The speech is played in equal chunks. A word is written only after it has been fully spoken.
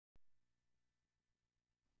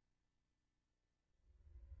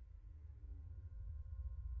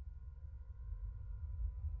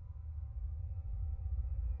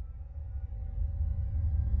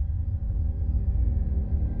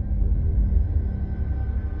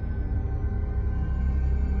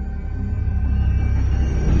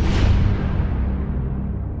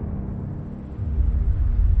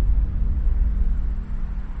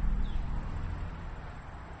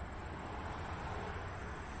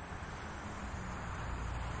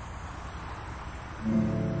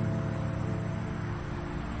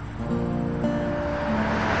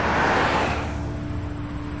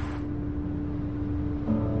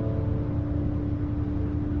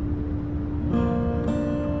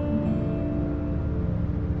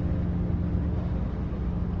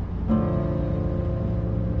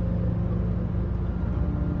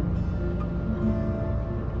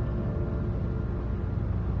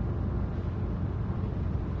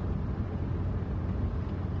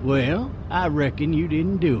Well, I reckon you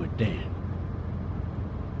didn't do it then.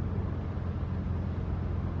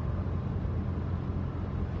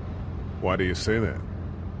 Why do you say that?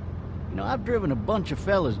 You know, I've driven a bunch of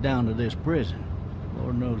fellas down to this prison.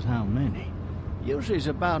 Lord knows how many. Usually it's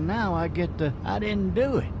about now I get the, I didn't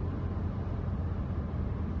do it.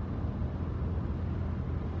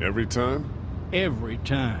 Every time? Every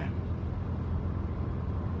time.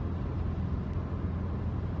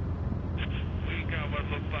 We got what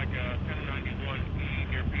looks like a 1091E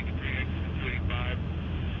near Peachtree, exit 285.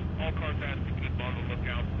 All cars have to keep on the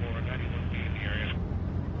lookout for 91B in the area.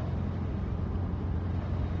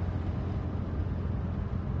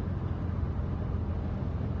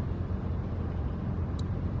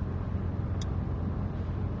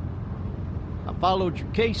 I followed your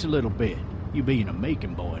case a little bit, you being a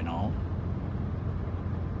Macon boy and all.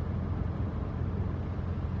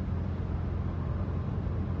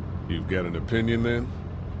 You've got an opinion then?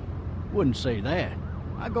 Wouldn't say that.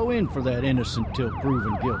 I go in for that innocent till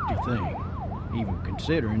proven guilty thing, even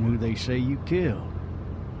considering who they say you killed.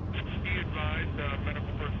 Be advised, medical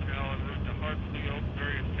personnel en route to Hartsfield,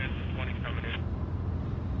 various 10 to 20 coming in.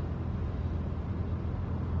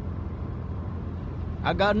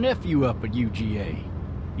 I got a nephew up at UGA.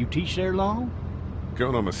 You teach there long?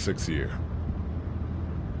 Going on my 6th year.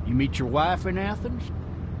 You meet your wife in Athens?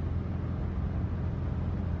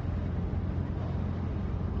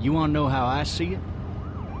 You want to know how I see it?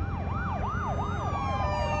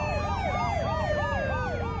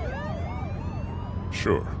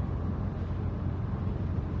 Sure.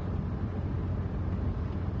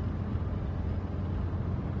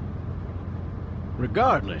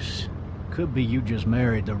 Regardless, could be you just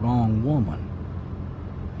married the wrong woman.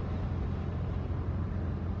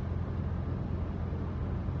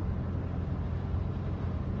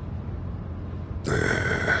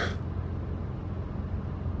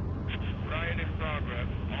 Riot in progress.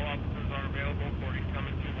 All officers are available for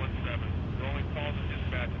incoming 217. Rolling calls and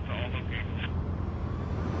dispatches to all locations.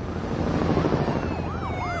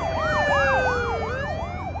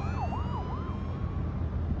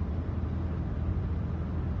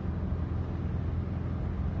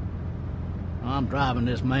 I'm driving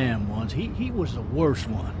this man once. He was the worst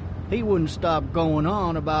one. He wouldn't stop going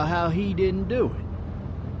on about how he didn't do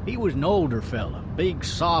it. He was an older fella, big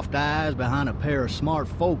soft eyes behind a pair of smart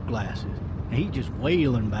folk glasses, and he just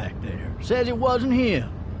wailing back there. Says it wasn't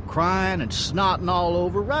him, crying and snotting all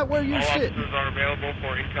over right where you're All sitting. officers are available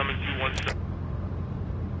for incoming 217.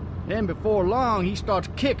 Then before long, he starts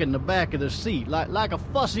kicking the back of the seat like a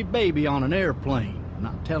fussy baby on an airplane. And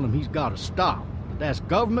I tell him he's got to stop, that that's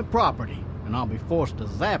government property, and I'll be forced to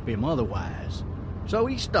zap him otherwise. So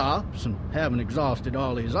he stops, and having exhausted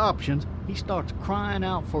all his options, he starts crying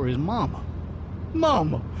out for his mama.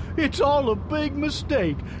 Mama, it's all a big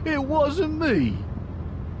mistake. It wasn't me.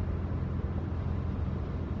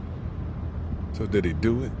 So did he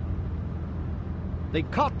do it? They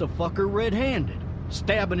caught the fucker red-handed,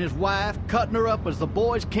 stabbing his wife, cutting her up as the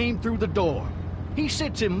boys came through the door. He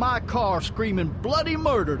sits in my car screaming bloody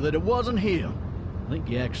murder that it wasn't him. I think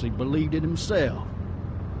he actually believed it himself.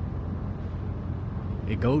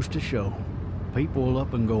 It goes to show, people will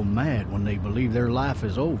up and go mad when they believe their life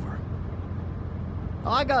is over.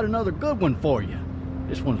 I got another good one for you.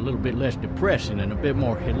 This one's a little bit less depressing and a bit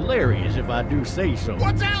more hilarious, if I do say so.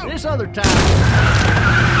 Watch out! This other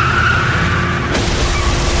time...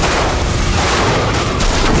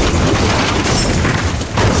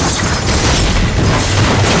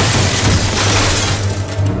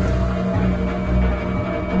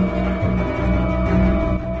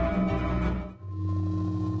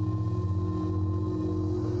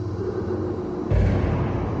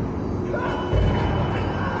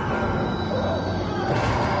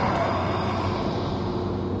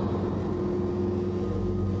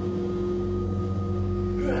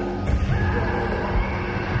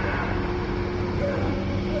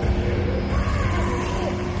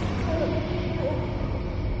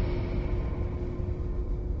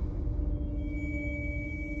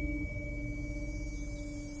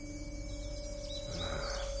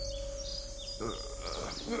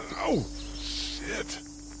 Oh, shit.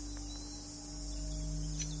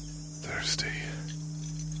 Thirsty.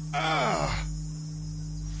 Ah!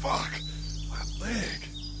 Fuck! My leg.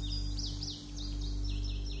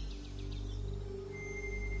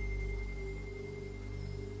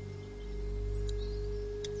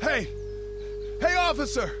 Hey! Hey,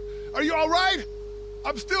 officer! Are you all right?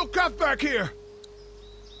 I'm still cuffed back here.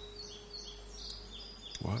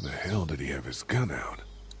 Why the hell did he have his gun out?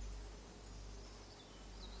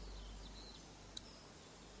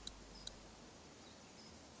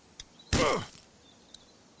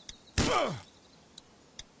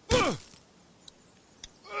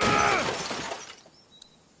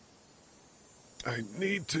 I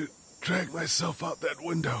need to drag myself out that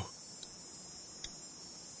window.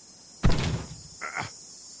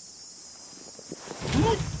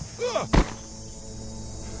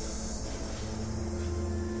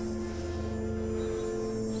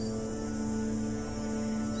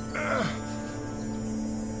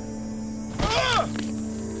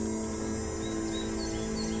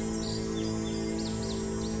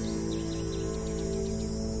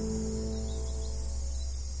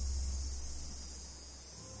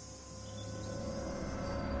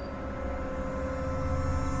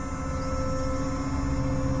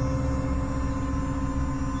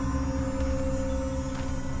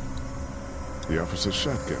 The officer's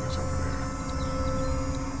shotgun is over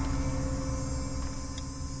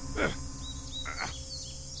there.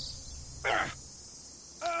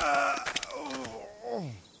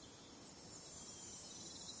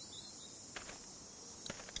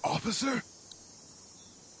 Officer?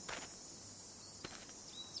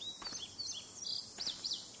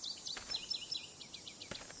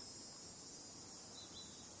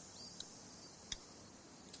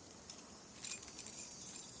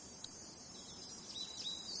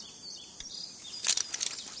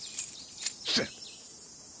 Shit.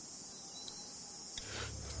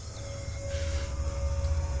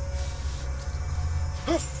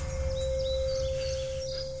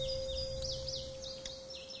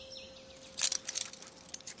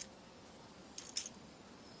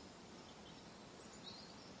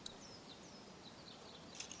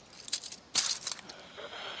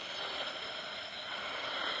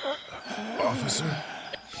 Officer?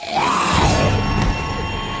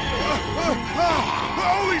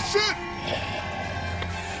 Holy shit!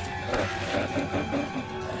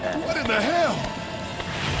 What in the hell?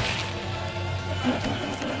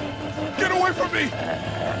 Get away from me!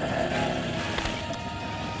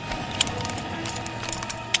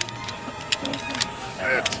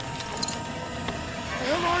 Where the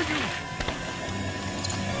hell are you?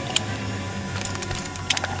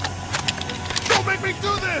 Don't make me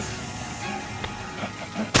do this!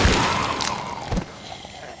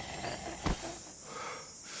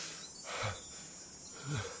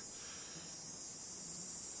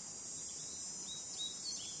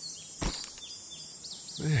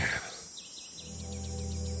 Man.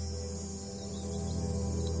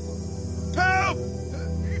 Help!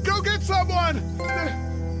 Go get someone!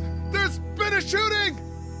 There's been a shooting!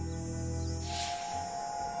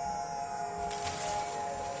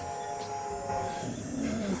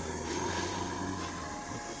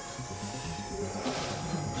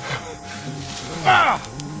 Ah!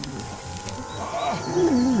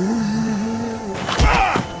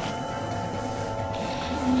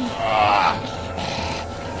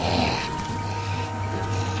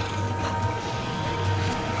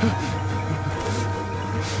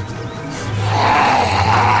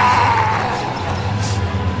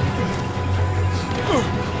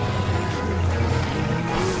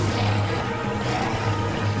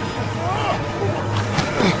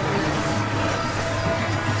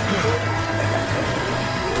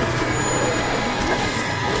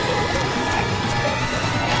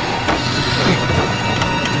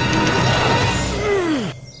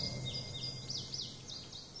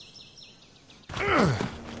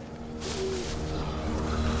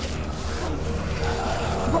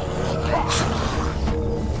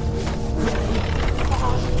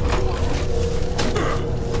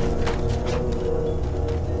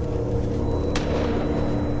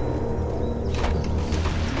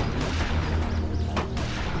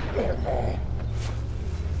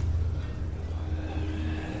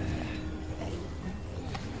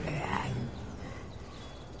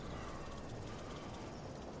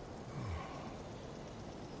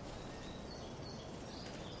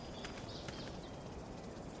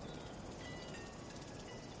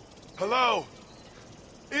 Hello?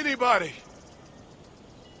 Anybody?